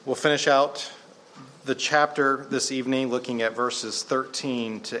We'll finish out the chapter this evening looking at verses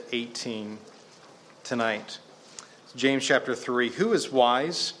 13 to 18 tonight. James chapter 3. Who is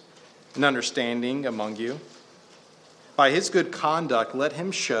wise and understanding among you? By his good conduct, let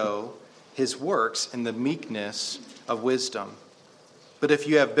him show his works in the meekness of wisdom. But if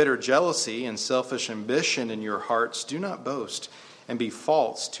you have bitter jealousy and selfish ambition in your hearts, do not boast and be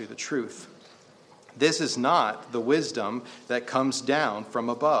false to the truth. This is not the wisdom that comes down from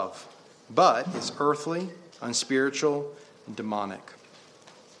above, but is earthly, unspiritual, and demonic.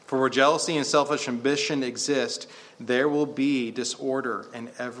 For where jealousy and selfish ambition exist, there will be disorder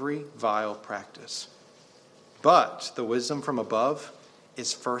and every vile practice. But the wisdom from above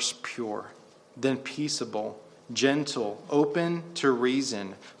is first pure, then peaceable, gentle, open to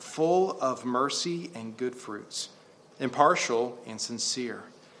reason, full of mercy and good fruits, impartial and sincere.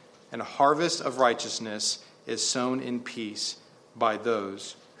 And a harvest of righteousness is sown in peace by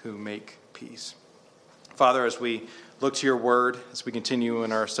those who make peace. Father, as we look to your word, as we continue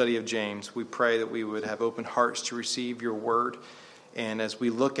in our study of James, we pray that we would have open hearts to receive your word. And as we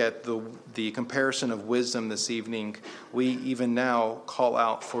look at the comparison of wisdom this evening, we even now call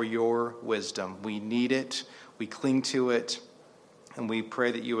out for your wisdom. We need it, we cling to it, and we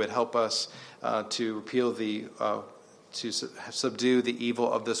pray that you would help us to subdue the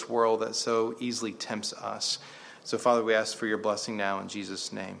evil of this world that so easily tempts us. So, Father, we ask for your blessing now in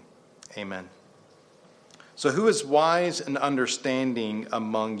Jesus' name. Amen. So who is wise and understanding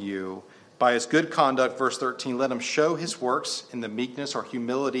among you? By his good conduct, verse 13, let him show his works in the meekness or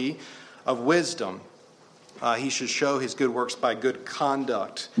humility of wisdom. He should show his good works by good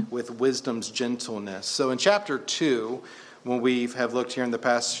conduct with wisdom's gentleness. So in chapter 2, when we have looked here in the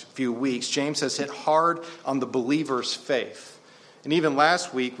past few weeks, James has hit hard on the believer's faith. And even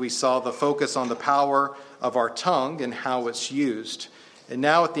last week, we saw the focus on the power of our tongue and how it's used. And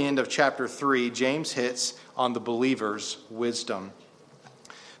now at the end of chapter 3, James hits on the believer's wisdom.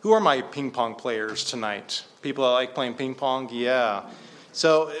 Who are my ping pong players tonight? People that like playing ping pong? Yeah.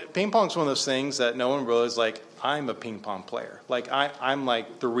 So ping pong's one of those things that no one really is like, I'm a ping pong player. Like, I'm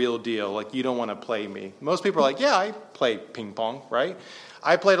like the real deal. Like, you don't want to play me. Most people are like, yeah, I play ping pong, right?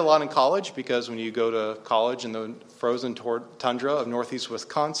 I played a lot in college because when you go to college in the frozen tundra of northeast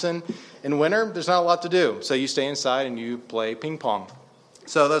Wisconsin, in winter, there's not a lot to do. So you stay inside and you play ping pong.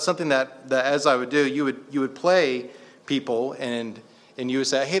 So that's something that as I would do, you would play people and you would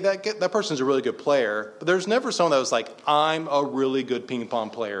say, hey, that person's a really good player. But there's never someone that was like, I'm a really good ping pong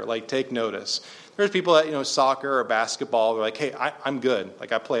player. Like, take notice. There's people that, soccer or basketball, they're like, hey, I'm good.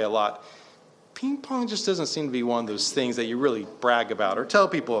 Like, I play a lot. Ping pong just doesn't seem to be one of those things that you really brag about or tell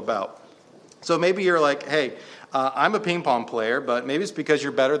people about. So maybe you're like, hey, I'm a ping pong player, but maybe it's because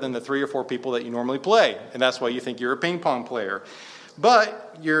you're better than the 3 or 4 people that you normally play. And that's why you think you're a ping pong player.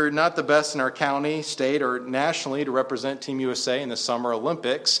 But you're not the best in our county, state, or nationally to represent Team USA in the Summer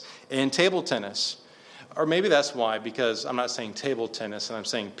Olympics in table tennis. Or maybe that's why, because I'm not saying table tennis and I'm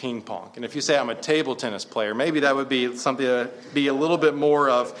saying ping pong. And if you say I'm a table tennis player, maybe that would be something to be a little bit more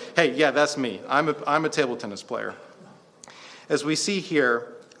of, hey, yeah, that's me. I'm a table tennis player. As we see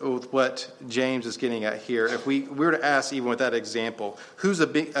here with what James is getting at here, if we were to ask even with that example, who's a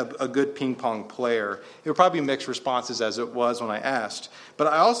good ping pong player, it would probably be mixed responses as it was when I asked. But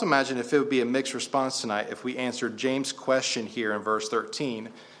I also imagine if it would be a mixed response tonight if we answered James' question here in verse 13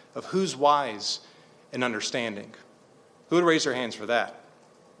 of who's wise and understanding. Who would raise their hands for that?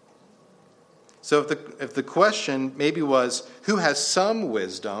 So if the question maybe was, who has some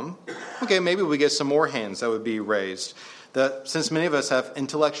wisdom? Okay, maybe we get some more hands that would be raised. Since many of us have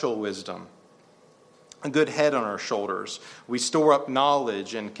intellectual wisdom, a good head on our shoulders, we store up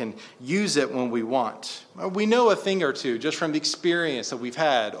knowledge and can use it when we want. We know a thing or two just from the experience that we've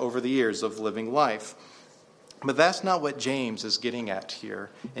had over the years of living life. But that's not what James is getting at here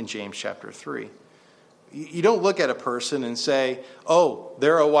in James chapter 3. You don't look at a person and say, oh,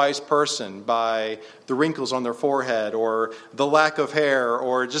 they're a wise person by the wrinkles on their forehead or the lack of hair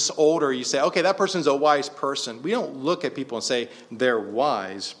or just older. You say, okay, that person's a wise person. We don't look at people and say they're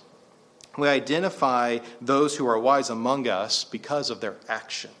wise. We identify those who are wise among us because of their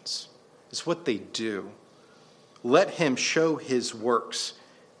actions. It's what they do. Let him show his works,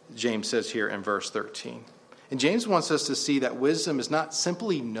 James says here in verse 13. And James wants us to see that wisdom is not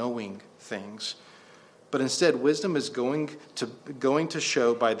simply knowing things, but instead, wisdom is going to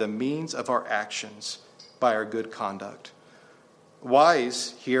show by the means of our actions, by our good conduct.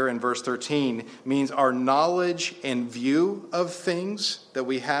 Wise, here in verse 13, means our knowledge and view of things that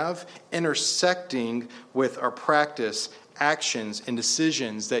we have intersecting with our practice, actions, and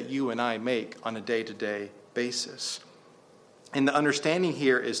decisions that you and I make on a day-to-day basis. And the understanding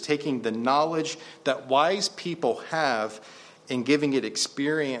here is taking the knowledge that wise people have and giving it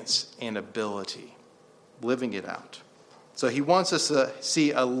experience and ability, living it out. So he wants us to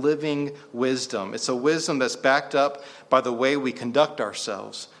see a living wisdom. It's a wisdom that's backed up by the way we conduct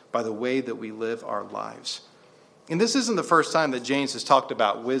ourselves, by the way that we live our lives. And this isn't the first time that James has talked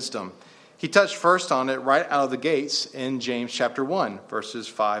about wisdom. He touched first on it right out of the gates in James chapter 1, verses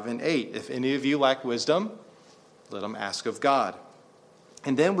 5 and 8. If any of you lack wisdom, let him ask of God.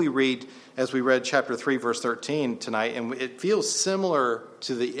 And then we read, as we read chapter 3, verse 13 tonight, and it feels similar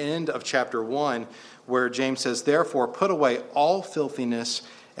to the end of chapter 1, where James says, therefore, put away all filthiness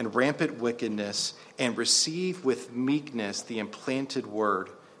and rampant wickedness, and receive with meekness the implanted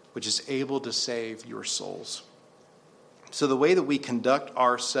word, which is able to save your souls. So the way that we conduct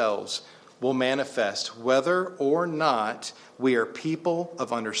ourselves will manifest whether or not we are people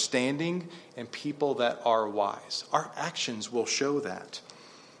of understanding and people that are wise. Our actions will show that.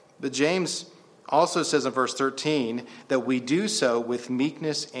 But James also says in verse 13 that we do so with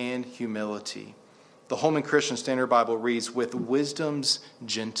meekness and humility. The Holman Christian Standard Bible reads, with wisdom's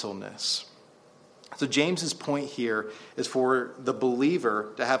gentleness. So James's point here is for the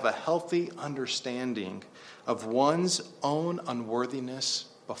believer to have a healthy understanding of one's own unworthiness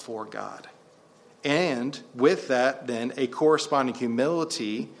before God. And with that, then, a corresponding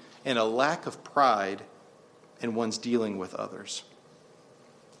humility and a lack of pride in one's dealing with others.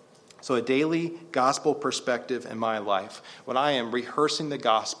 So a daily gospel perspective in my life, when I am rehearsing the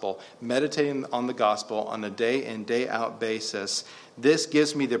gospel, meditating on the gospel on a day in, day out basis, this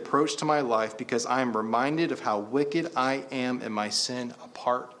gives me the approach to my life because I am reminded of how wicked I am in my sin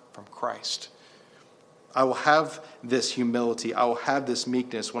apart from Christ. I will have this humility. I will have this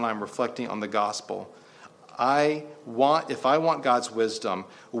meekness when I'm reflecting on the gospel. If I want God's wisdom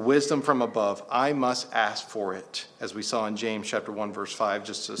from above, I must ask for it, as we saw in James chapter 1, verse 5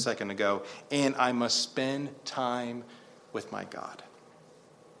 just a second ago, and I must spend time with my God.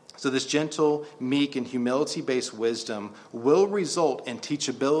 So this gentle, meek, and humility-based wisdom will result in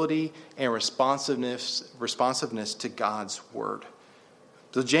teachability and responsiveness to God's word.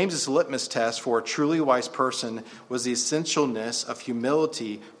 So James's litmus test for a truly wise person was the essentialness of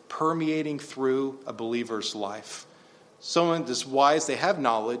humility permeating through a believer's life. Someone that's wise, they have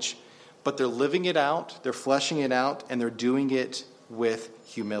knowledge, but they're living it out, they're fleshing it out, and they're doing it with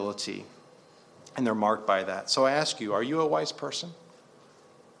humility. And they're marked by that. So I ask you, are you a wise person?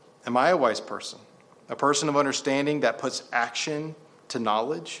 Am I a wise person? A person of understanding that puts action to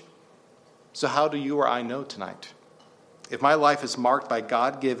knowledge? So how do you or I know tonight? If my life is marked by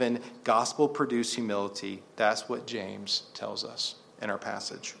God-given, gospel-produced humility, that's what James tells us in our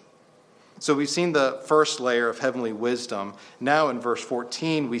passage. So we've seen the first layer of heavenly wisdom. Now in verse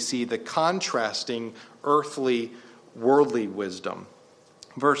 14, we see the contrasting earthly, worldly wisdom.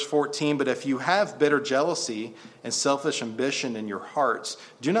 Verse 14, but if you have bitter jealousy and selfish ambition in your hearts,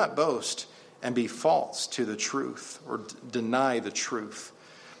 do not boast and be false to the truth or deny the truth.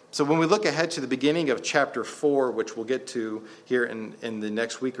 So when we look ahead to the beginning of chapter 4, which we'll get to here in the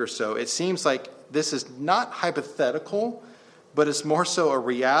next week or so, it seems like this is not hypothetical, but it's more so a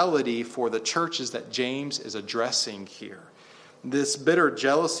reality for the churches that James is addressing here. This bitter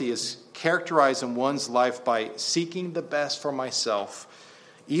jealousy is characterized in one's life by seeking the best for myself,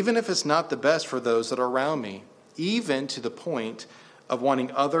 even if it's not the best for those that are around me, even to the point of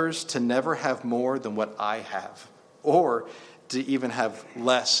wanting others to never have more than what I have, or to even have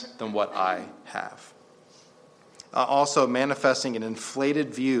less than what I have. Also manifesting an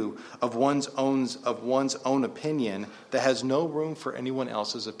inflated view of one's own opinion that has no room for anyone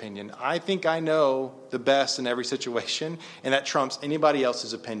else's opinion. I think I know the best in every situation, and that trumps anybody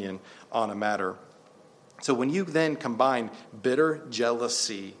else's opinion on a matter. So when you then combine bitter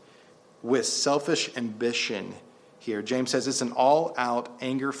jealousy with selfish ambition here, James says it's an all-out,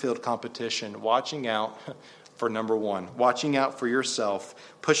 anger-filled competition, watching out for number one, watching out for yourself,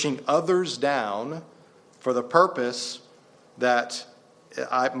 pushing others down for the purpose that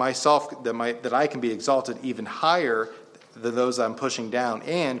I can be exalted even higher than those I'm pushing down,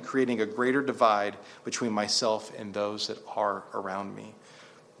 and creating a greater divide between myself and those that are around me.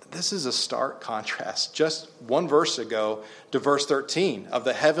 This is a stark contrast, just one verse ago, to verse 13 of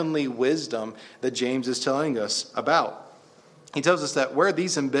the heavenly wisdom that James is telling us about. He tells us that where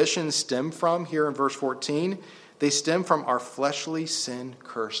these ambitions stem from here in verse 14, they stem from our fleshly,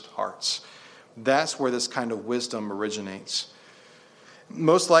 sin-cursed hearts. That's where this kind of wisdom originates.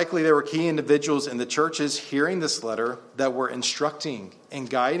 Most likely there were key individuals in the churches hearing this letter that were instructing and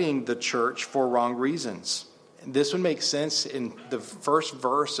guiding the church for wrong reasons. This would make sense in the first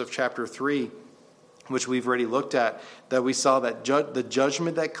verse of chapter 3, which we've already looked at, that we saw that the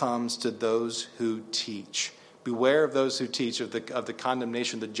judgment that comes to those who teach. Beware of those who teach, of the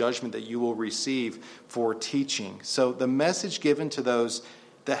condemnation, the judgment that you will receive for teaching. So the message given to those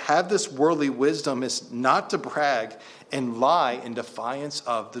that have this worldly wisdom is not to brag and lie in defiance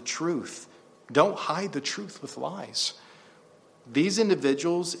of the truth. Don't hide the truth with lies. These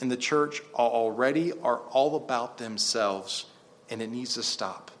individuals in the church are all about themselves, and it needs to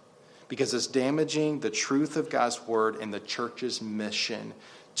stop because it's damaging the truth of God's word and the church's mission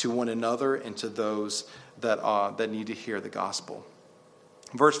to one another and to those that need to hear the gospel.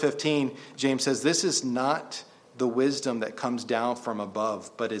 Verse 15, James says, "This is not the wisdom that comes down from above,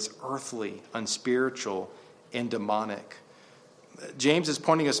 but is earthly, unspiritual, and demonic." James is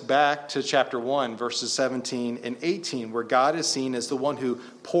pointing us back to chapter 1, verses 17 and 18, where God is seen as the one who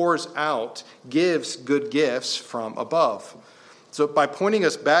pours out, gives good gifts from above. So by pointing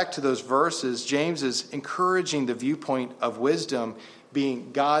us back to those verses, James is encouraging the viewpoint of wisdom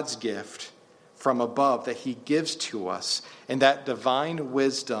being God's gift from above that he gives to us. And that divine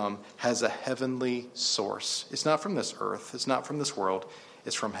wisdom has a heavenly source. It's not from this earth. It's not from this world.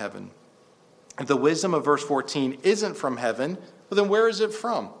 It's from heaven. If the wisdom of verse 14 isn't from heaven, well, then where is it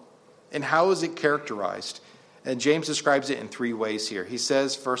from? And how is it characterized? And James describes it in three ways here. He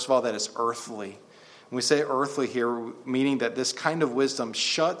says, first of all, that it's earthly. When we say earthly here, meaning that this kind of wisdom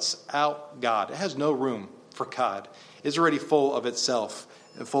shuts out God. It has no room for God. It's already full of itself,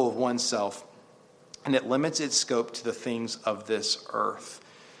 full of oneself. And it limits its scope to the things of this earth.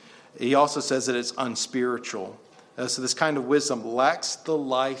 He also says that it's unspiritual. So this kind of wisdom lacks the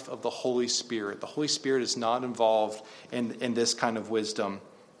life of the Holy Spirit. The Holy Spirit is not involved in this kind of wisdom.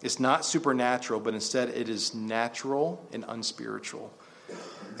 It's not supernatural, but instead it is natural and unspiritual.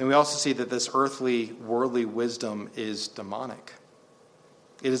 And we also see that this earthly, worldly wisdom is demonic.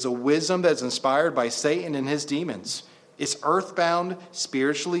 It is a wisdom that's inspired by Satan and his demons. It's earthbound,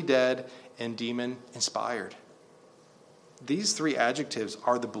 spiritually dead, and demon-inspired. These three adjectives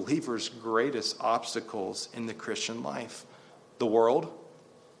are the believer's greatest obstacles in the Christian life: the world,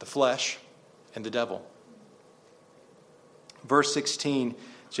 the flesh, and the devil. Verse 16,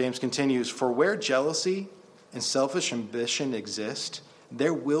 James continues, "For where jealousy and selfish ambition exist,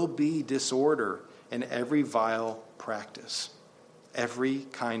 there will be disorder and every vile practice," every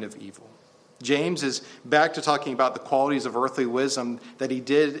kind of evil. James is back to talking about the qualities of earthly wisdom that he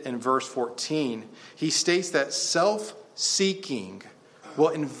did in verse 14. He states that self-seeking will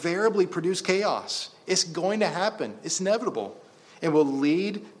invariably produce chaos. It's going to happen. It's inevitable. It will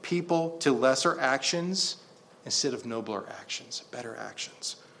lead people to lesser actions instead of nobler actions, better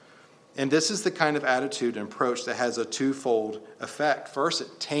actions. And this is the kind of attitude and approach that has a twofold effect. First,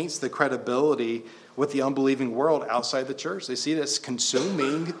 it taints the credibility with the unbelieving world outside the church. They see this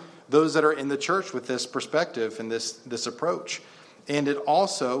consuming those that are in the church with this perspective and this approach. And it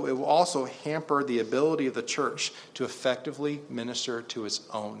will also hamper the ability of the church to effectively minister to its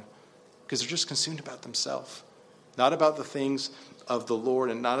own, because they're just consumed about themselves, not about the things of the Lord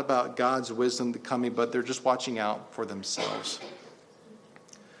and not about God's wisdom coming, but they're just watching out for themselves.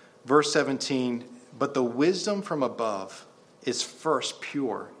 Verse 17, "But the wisdom from above is first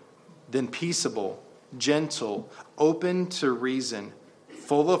pure, then peaceable, gentle, open to reason,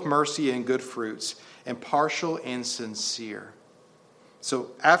 full of mercy and good fruits, impartial and sincere."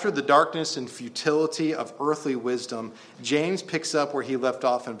 So after the darkness and futility of earthly wisdom, James picks up where he left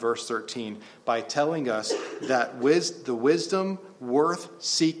off in verse 13 by telling us that the wisdom worth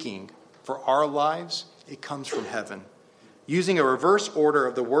seeking for our lives, it comes from heaven. Using a reverse order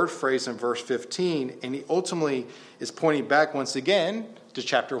of the word phrase in verse 15, and he ultimately is pointing back once again to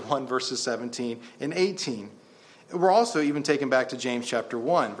chapter 1, verses 17 and 18. We're also even taken back to James chapter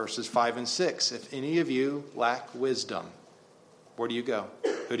 1, verses 5 and 6. "If any of you lack wisdom, where do you go?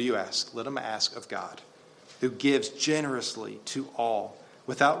 Who do you ask? Let him ask of God, who gives generously to all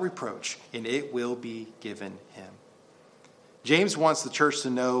without reproach, and it will be given him." James wants the church to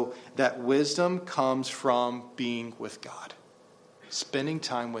know that wisdom comes from being with God, spending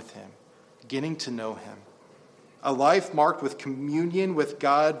time with him, getting to know him. A life marked with communion with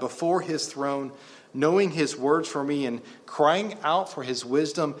God before his throne, knowing his words for me and crying out for his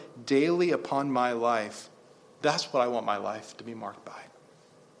wisdom daily upon my life. That's what I want my life to be marked by.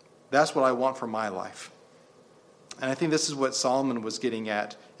 That's what I want for my life. And I think this is what Solomon was getting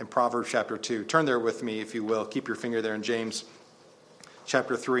at in Proverbs chapter 2. Turn there with me, if you will. Keep your finger there in James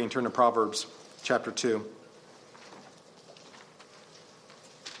chapter 3 and turn to Proverbs chapter 2.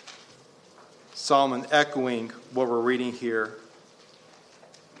 Solomon echoing what we're reading here.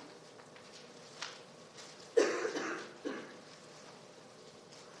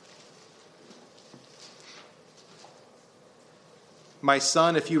 My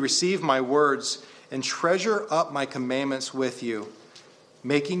son, if you receive my words and treasure up my commandments with you,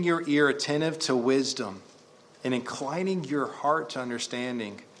 making your ear attentive to wisdom and inclining your heart to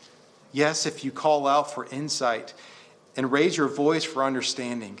understanding. Yes, if you call out for insight and raise your voice for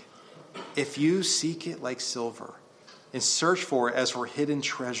understanding, if you seek it like silver and search for it as for hidden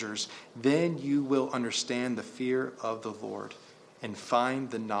treasures, then you will understand the fear of the Lord and find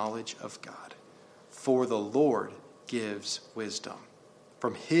the knowledge of God. For the Lord gives wisdom.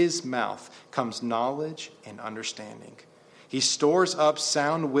 From his mouth comes knowledge and understanding. He stores up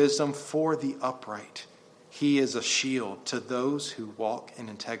sound wisdom for the upright. He is a shield to those who walk in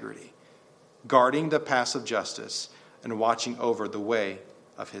integrity, guarding the paths of justice and watching over the way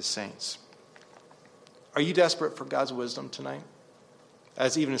of his saints. Are you desperate for God's wisdom tonight?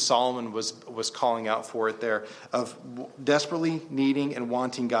 As even Solomon was calling out for it there, of desperately needing and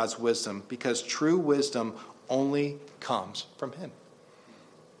wanting God's wisdom, because true wisdom only comes from him.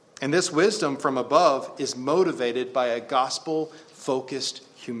 And this wisdom from above is motivated by a gospel-focused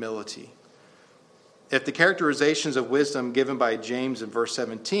humility. If the characterizations of wisdom given by James in verse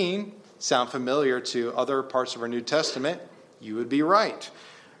 17 sound familiar to other parts of our New Testament, you would be right.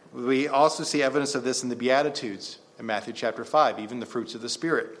 We also see evidence of this in the Beatitudes in Matthew chapter 5, even the fruits of the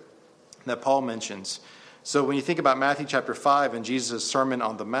Spirit that Paul mentions. So when you think about Matthew chapter 5 and Jesus' Sermon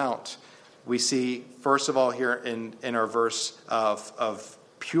on the Mount, we see, first of all, here in our verse of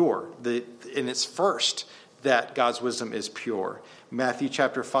pure, and it's first that God's wisdom is pure. Matthew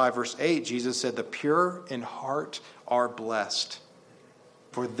chapter 5, verse 8, Jesus said, the pure in heart are blessed,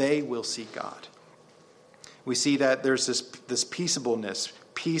 for they will see God. We see that there's this peaceableness,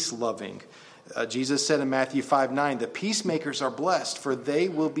 peace-loving. Jesus said in Matthew 5:9, the peacemakers are blessed, for they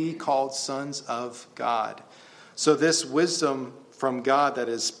will be called sons of God. So this wisdom from God that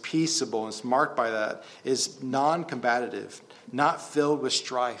is peaceable and is marked by that is non-combative, not filled with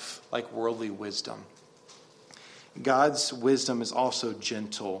strife like worldly wisdom. God's wisdom is also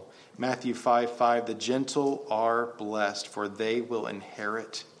gentle. Matthew 5:5, the gentle are blessed, for they will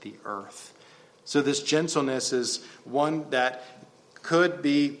inherit the earth. So this gentleness is one that could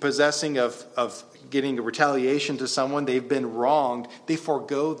be possessing of getting a retaliation to someone. They've been wronged. They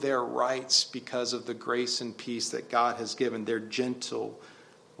forego their rights because of the grace and peace that God has given. They're gentle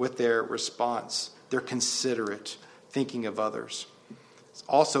with their response. They're considerate, thinking of others. It's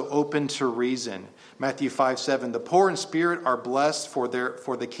also open to reason. Matthew 5:7, the poor in spirit are blessed, for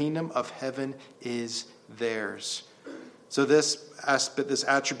the kingdom of heaven is theirs. So this aspect, this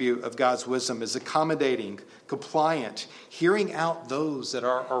attribute of God's wisdom is accommodating, compliant, hearing out those that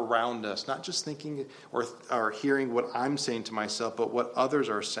are around us, not just thinking or hearing what I'm saying to myself, but what others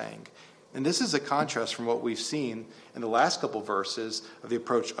are saying. And this is a contrast from what we've seen in the last couple verses of the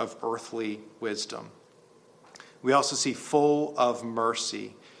approach of earthly wisdom. We also see full of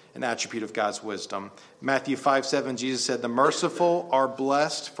mercy, an attribute of God's wisdom. Matthew 5:7, Jesus said, the merciful are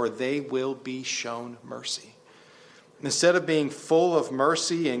blessed, for they will be shown mercy. Instead of being full of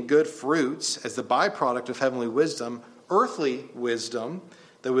mercy and good fruits as the byproduct of heavenly wisdom, earthly wisdom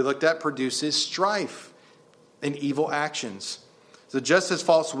that we looked at produces strife and evil actions. So just as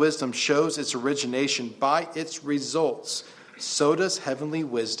false wisdom shows its origination by its results, so does heavenly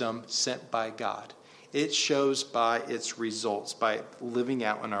wisdom sent by God. It shows by its results, by living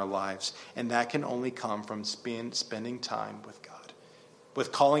out in our lives. And that can only come from spending time with God,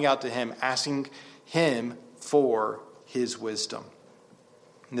 with calling out to him, asking him for his wisdom.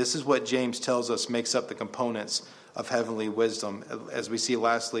 And this is what James tells us makes up the components of heavenly wisdom. As we see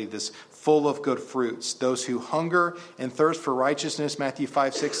lastly, this full of good fruits. Those who hunger and thirst for righteousness, Matthew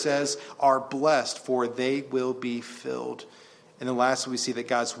 5:6 says, are blessed, for they will be filled. And then lastly, we see that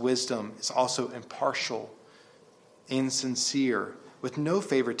God's wisdom is also impartial and sincere, with no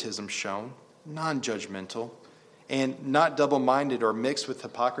favoritism shown, non-judgmental, and not double-minded or mixed with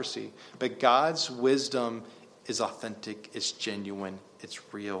hypocrisy. But God's wisdom is authentic, it's genuine,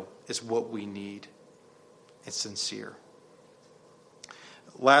 it's real, it's what we need. It's sincere.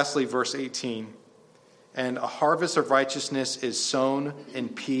 Lastly, verse 18, and a harvest of righteousness is sown in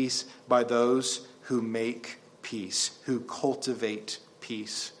peace by those who make peace, who cultivate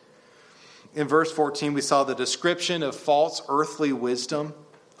peace. In verse 14, we saw the description of false earthly wisdom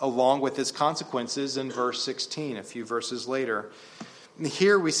along with its consequences in verse 16, a few verses later.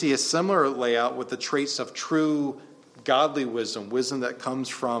 Here we see a similar layout with the traits of true godly wisdom, wisdom that comes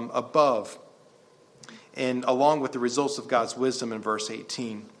from above, and along with the results of God's wisdom in verse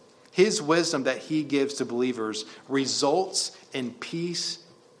 18. His wisdom that he gives to believers results in peace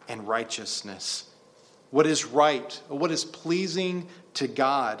and righteousness. What is right, what is pleasing to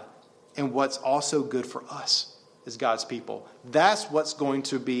God, and what's also good for us. as God's people. That's what's going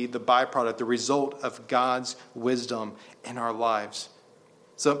to be the byproduct, the result of God's wisdom in our lives.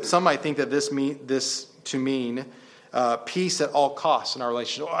 So some might think that this to mean peace at all costs in our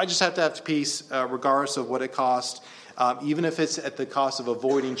relationship. I just have to have peace regardless of what it costs, even if it's at the cost of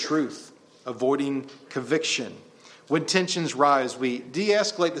avoiding truth, avoiding conviction. When tensions rise, we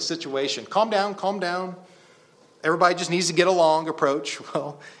de-escalate the situation. Calm down. Everybody just needs to get along approach.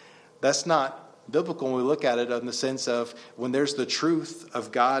 Well, that's not biblical when we look at it in the sense of when there's the truth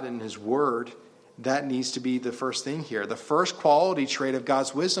of God and his word, that needs to be the first thing here. The first quality trait of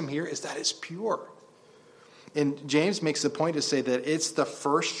God's wisdom here is that it's pure. And James makes the point to say that it's the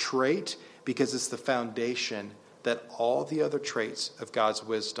first trait because it's the foundation that all the other traits of God's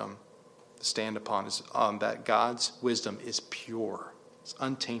wisdom stand upon, is that God's wisdom is pure. It's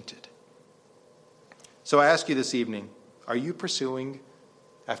untainted. So I ask you this evening, are you pursuing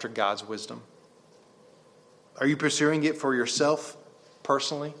after God's wisdom? Are you pursuing it for yourself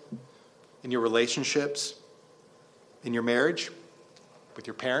personally, in your relationships, in your marriage, with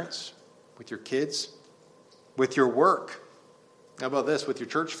your parents, with your kids, with your work? How about this, with your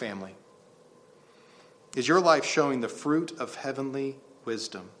church family? Is your life showing the fruit of heavenly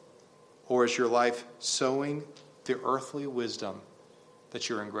wisdom? Or is your life sowing the earthly wisdom that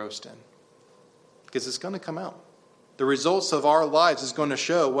you're engrossed in? Because it's going to come out. The results of our lives is going to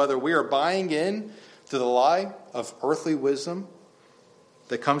show whether we are buying in to the lie of earthly wisdom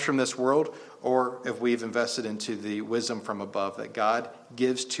that comes from this world, or if we've invested into the wisdom from above that God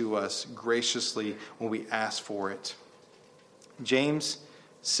gives to us graciously when we ask for it. James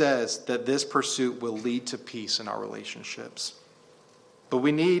says that this pursuit will lead to peace in our relationships. But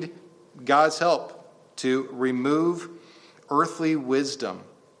we need God's help to remove earthly wisdom,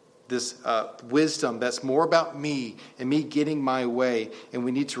 this wisdom that's more about me and me getting my way, and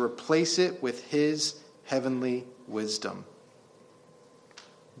we need to replace it with his heavenly wisdom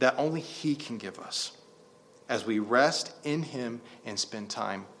that only he can give us as we rest in him and spend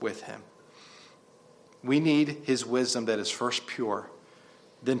time with him. We need his wisdom that is first pure,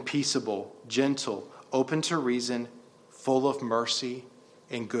 then peaceable, gentle, open to reason, full of mercy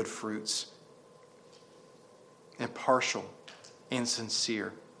and good fruits, impartial and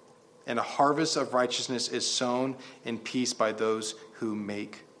sincere. And a harvest of righteousness is sown in peace by those who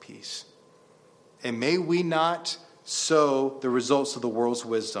make peace. And may we not sow the results of the world's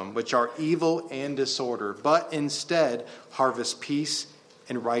wisdom, which are evil and disorder, but instead harvest peace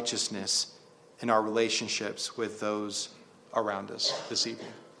and righteousness in our relationships with those around us this evening.